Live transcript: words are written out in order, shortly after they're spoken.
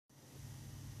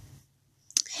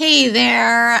Hey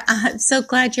there. I'm so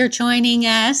glad you're joining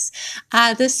us.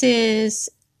 This is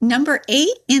number 8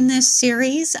 in this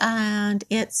series, and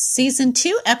it's season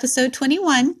 2, episode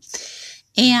 21.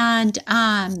 And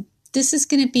this is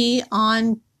going to be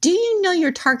on, do you know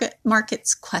your target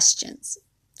market's questions?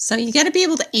 So you got to be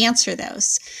able to answer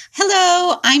those.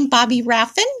 Hello, I'm Bobby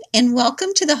Raffin, and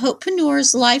welcome to the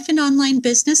Hopepreneurs Life and Online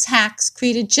Business Hacks,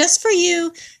 created just for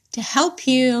you to help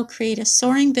you create a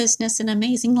soaring business and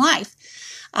amazing life.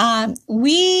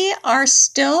 We are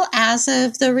still, as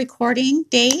of the recording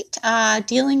date,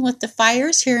 dealing with the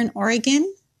fires here in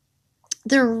Oregon.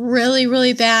 They're really,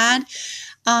 really bad.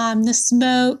 The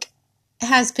smoke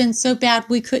has been so bad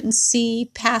we couldn't see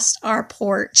past our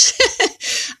porch.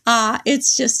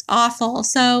 It's just awful.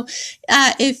 So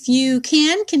if you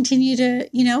can continue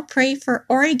to, pray for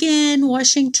Oregon,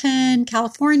 Washington,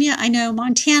 California. I know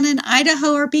Montana and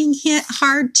Idaho are being hit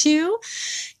hard too.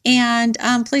 And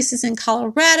places in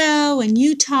Colorado and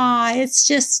Utah.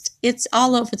 It's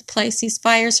all over the place. These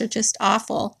fires are just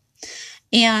awful.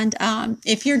 And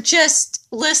if you're just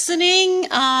listening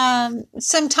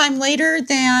sometime later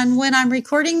than when I'm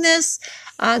recording this,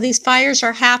 these fires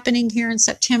are happening here in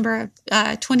September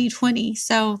of 2020.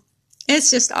 So it's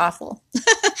just awful.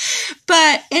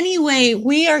 But anyway,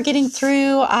 we are getting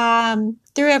through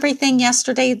everything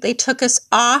yesterday. They took us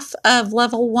off of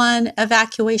level 1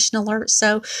 evacuation alert.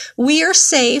 So we are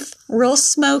safe, real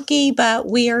smoky, but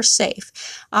we are safe.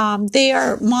 They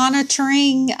are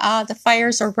monitoring the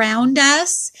fires around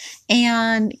us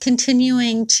and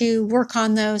continuing to work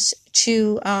on those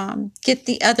to get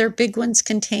the other big ones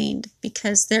contained,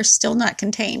 because they're still not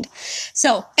contained.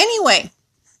 So anyway,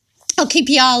 I'll keep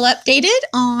you all updated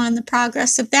on the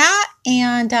progress of that.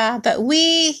 And but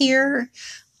we here,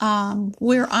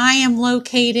 where I am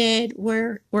located,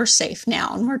 we're safe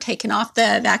now, and we're taking off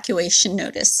the evacuation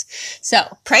notice.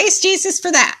 So praise Jesus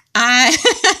for that. I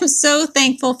am so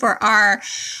thankful for our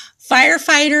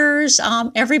firefighters,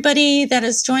 everybody that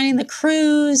is joining the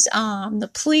crews, the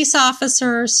police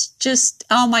officers, just,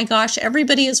 oh my gosh,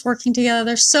 everybody is working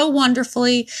together so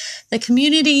wonderfully. The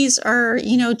communities are,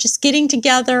 just getting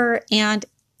together, and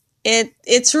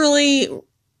it's really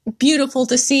beautiful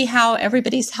to see how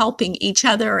everybody's helping each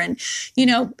other and,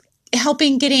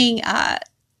 helping getting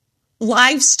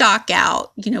livestock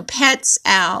out, pets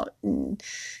out, and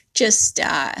just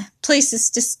places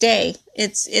to stay.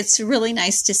 It's really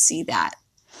nice to see that.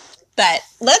 But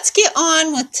let's get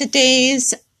on with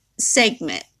today's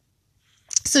segment.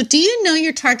 So do you know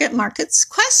your target market's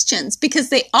questions? Because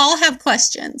they all have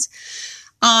questions.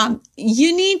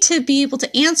 You need to be able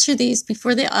to answer these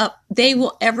before they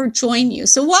will ever join you.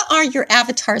 So what are your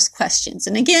avatar's questions?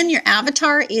 And again, your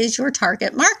avatar is your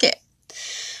target market.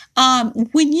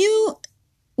 When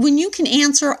you can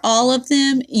answer all of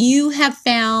them, you have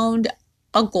found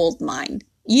a gold mine.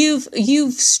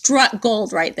 You've struck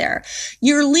gold right there.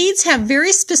 Your leads have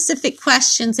very specific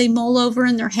questions they mull over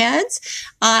in their heads.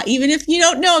 Even if you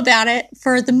don't know about it,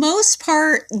 for the most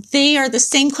part, they are the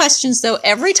same questions though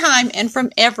every time and from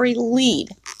every lead.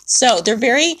 So they're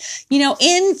very,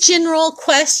 in general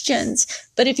questions.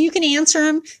 But if you can answer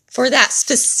them for that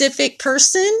specific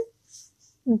person,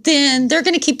 then they're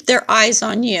going to keep their eyes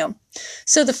on you.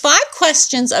 So the 5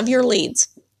 questions of your leads.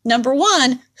 Number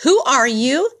 1, who are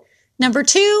you? Number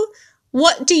 2,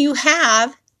 what do you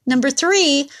have? Number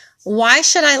 3, why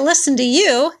should I listen to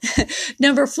you?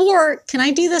 Number 4, can I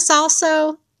do this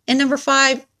also? And number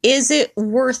 5, is it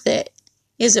worth it?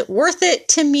 Is it worth it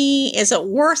to me? Is it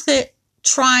worth it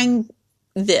trying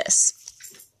this?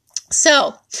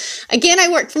 So again, I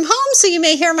work from home, so you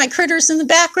may hear my critters in the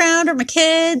background or my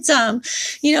kids.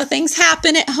 Things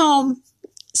happen at home.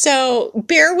 So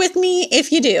bear with me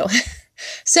if you do.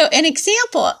 So an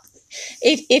example,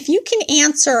 if you can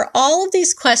answer all of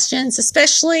these questions,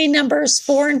 especially numbers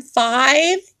 4 and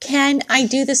 5, can I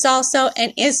do this also?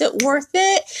 And is it worth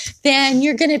it? Then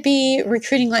you're going to be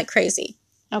recruiting like crazy.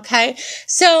 Okay.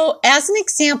 So as an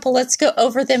example, let's go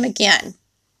over them again.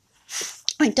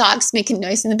 My dog's making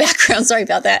noise in the background. Sorry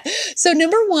about that. So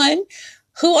number 1,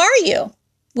 who are you?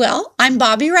 Well, I'm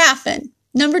Bobby Raffin.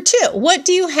 Number 2, what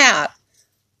do you have?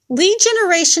 Lead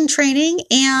generation training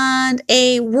and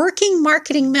a working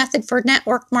marketing method for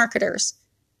network marketers.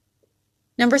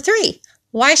 Number 3,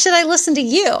 why should I listen to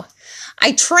you?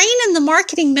 I train in the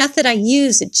marketing method I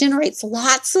use. It generates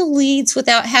lots of leads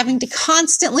without having to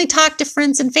constantly talk to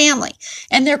friends and family.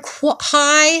 And they're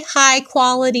high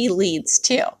quality leads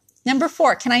too. Number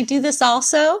 4, can I do this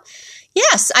also?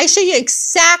 Yes, I show you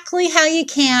exactly how you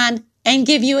can and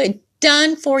give you a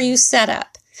done for you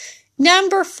setup.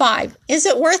 Number 5, is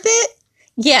it worth it?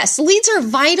 Yes, leads are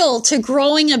vital to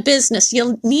growing a business.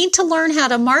 You'll need to learn how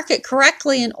to market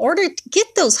correctly in order to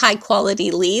get those high quality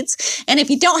leads. And if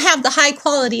you don't have the high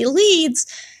quality leads,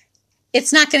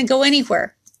 it's not going to go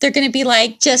anywhere. They're going to be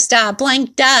like just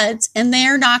blank duds, and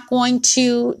they're not going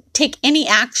to take any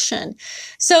action.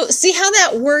 So see how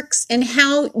that works and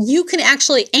how you can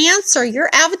actually answer your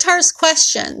avatar's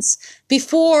questions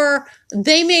before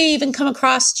they may even come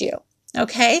across you.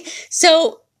 Okay.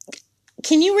 So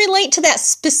can you relate to that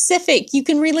specific? You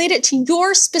can relate it to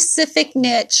your specific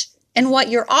niche and what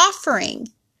you're offering.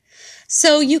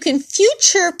 So you can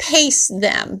future pace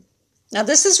them. Now,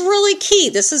 this is really key.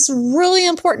 This is really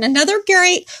important. Another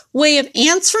great way of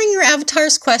answering your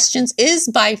avatar's questions is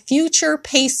by future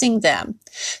pacing them.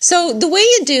 So the way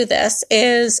you do this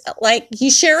is like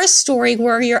you share a story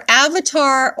where your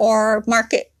avatar or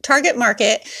target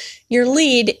market, your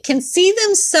lead, can see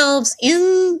themselves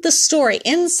in the story,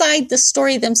 inside the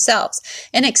story themselves,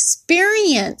 and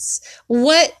experience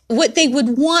what they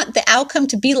would want the outcome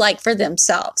to be like for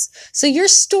themselves. So your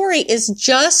story is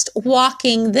just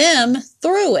walking them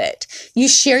through it. You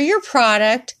share your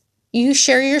product, you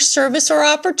share your service or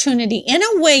opportunity in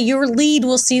a way your lead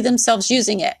will see themselves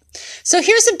using it. So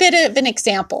here's a bit of an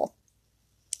example.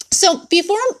 So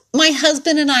before my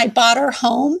husband and I bought our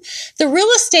home, the real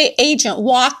estate agent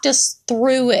walked us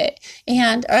through it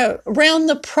and around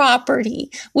the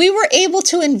property. We were able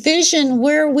to envision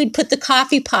where we'd put the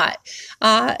coffee pot,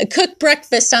 cook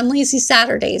breakfast on lazy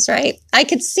Saturdays, right? I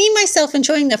could see myself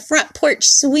enjoying the front porch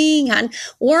swing on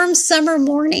warm summer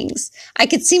mornings. I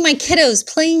could see my kiddos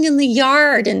playing in the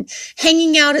yard and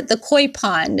hanging out at the koi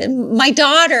pond. And my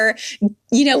daughter,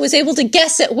 was able to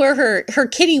guess at where her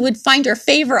kitty would find her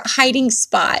favorite hiding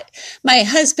spot. My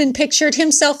husband pictured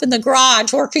himself in the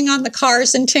garage working on the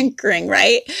cars and tinkering,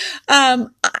 right? I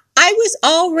was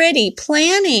already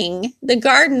planning the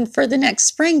garden for the next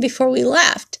spring before we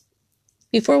left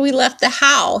the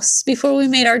house, before we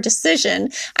made our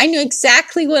decision. I knew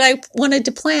exactly what I wanted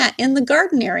to plant in the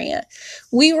garden area.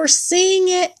 We were seeing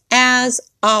it as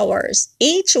ours.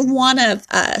 Each one of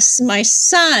us, my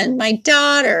son, my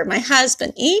daughter, my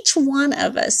husband, each one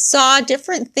of us saw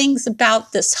different things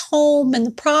about this home and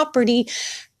the property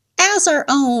as our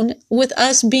own, with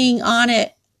us being on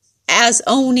it as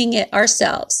owning it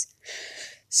ourselves.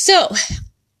 So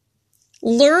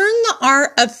learn the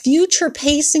art of future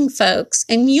pacing, folks,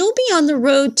 and you'll be on the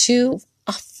road to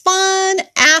a fun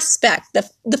aspect, the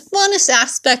funnest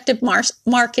aspect of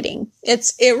marketing.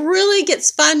 It really gets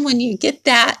fun when you get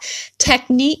that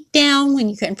technique down, when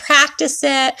you can practice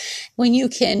it, when you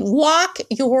can walk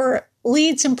your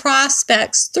leads and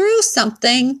prospects through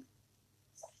something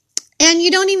and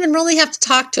you don't even really have to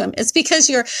talk to them. It's because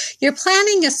you're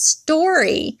planning a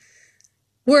story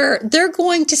where they're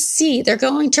going to see, they're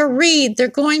going to read, they're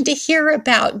going to hear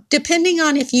about, depending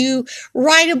on if you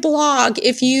write a blog,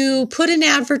 if you put an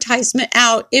advertisement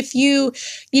out, if you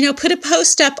put a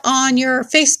post up on your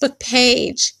Facebook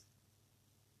page.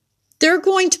 They're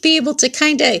going to be able to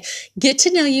kind of get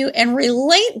to know you and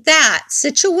relate that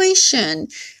situation,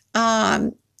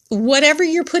 whatever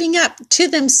you're putting up, to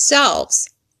themselves,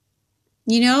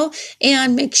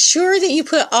 and make sure that you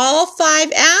put all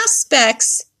 5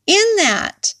 aspects in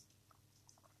that.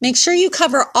 Make sure you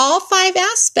cover all 5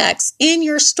 aspects in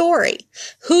your story.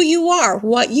 Who you are,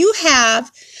 what you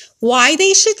have, why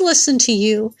they should listen to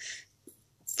you,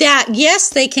 that yes,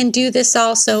 they can do this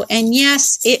also, and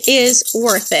yes, it is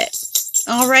worth it.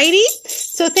 Alrighty?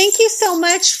 So thank you so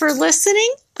much for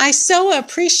listening. I so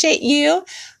appreciate you.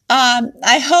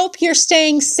 I hope you're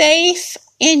staying safe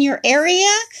in your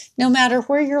area, no matter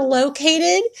where you're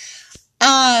located.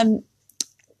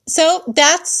 So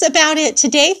that's about it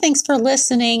today. Thanks for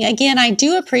listening. Again, I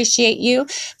do appreciate you.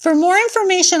 For more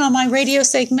information on my radio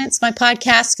segments, my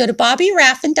podcasts, go to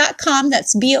BobbiRaffin.com.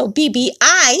 That's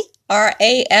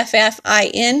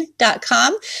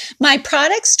BobbiRaffin.com. My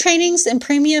products, trainings, and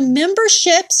premium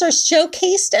memberships are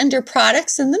showcased under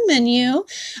products in the menu.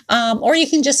 Or you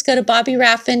can just go to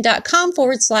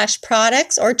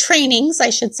BobbiRaffin.com/products or trainings,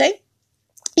 I should say.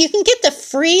 You can get the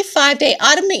free 5-day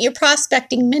Automate Your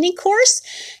Prospecting mini course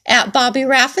at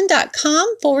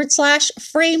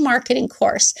BobbiRaffin.com/free marketing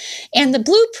course. And the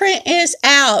blueprint is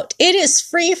out. It is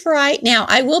free for right now.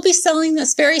 I will be selling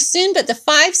this very soon, but the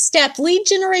 5-step lead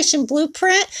generation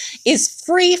blueprint is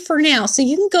free for now. So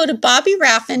you can go to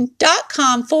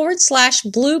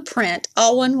BobbiRaffin.com/blueprint,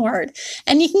 all one word,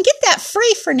 and you can get that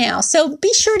free for now. So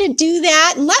be sure to do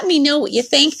that and let me know what you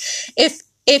think. If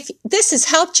if this has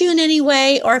helped you in any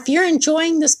way, or if you're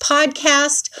enjoying this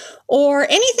podcast or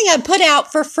anything I put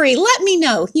out for free, let me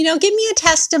know. Give me a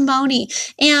testimony,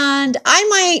 and I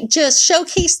might just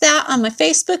showcase that on my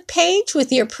Facebook page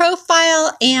with your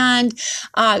profile and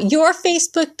your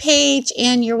Facebook page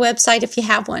and your website if you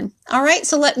have one. All right,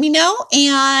 so let me know,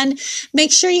 and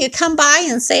make sure you come by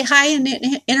and say hi and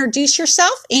introduce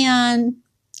yourself, and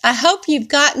I hope you've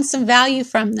gotten some value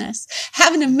from this.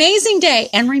 Have an amazing day.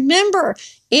 And remember,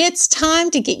 it's time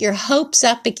to get your hopes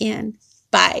up again.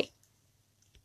 Bye.